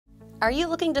Are you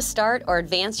looking to start or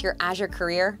advance your Azure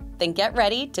career? Then get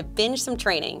ready to binge some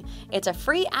training. It's a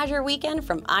free Azure weekend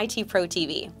from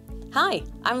ITProTV. Hi,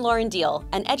 I'm Lauren Deal,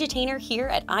 an edutainer here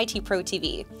at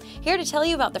ITProTV, here to tell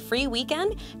you about the free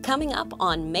weekend coming up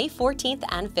on May 14th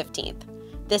and 15th.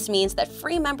 This means that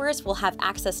free members will have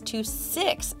access to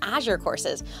 6 Azure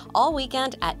courses all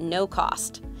weekend at no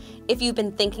cost. If you've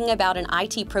been thinking about an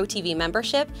ITProTV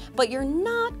membership, but you're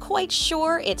not quite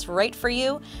sure it's right for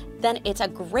you, then it's a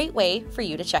great way for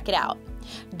you to check it out.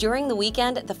 During the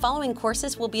weekend, the following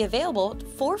courses will be available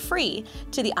for free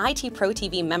to the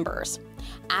ITProTV members: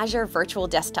 Azure Virtual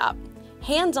Desktop,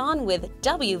 Hands-On with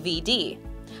WVD,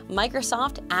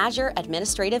 Microsoft Azure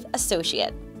Administrative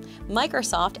Associate,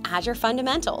 Microsoft Azure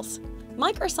Fundamentals,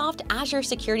 Microsoft Azure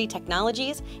Security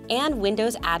Technologies, and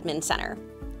Windows Admin Center.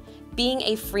 Being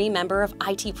a free member of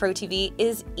ITProTV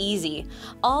is easy.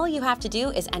 All you have to do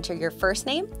is enter your first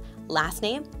name, last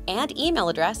name, and email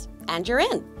address, and you're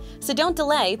in. So don't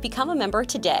delay, become a member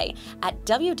today at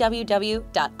www.itpro.tv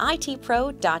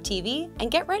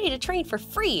and get ready to train for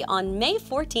free on May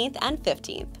 14th and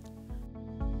 15th.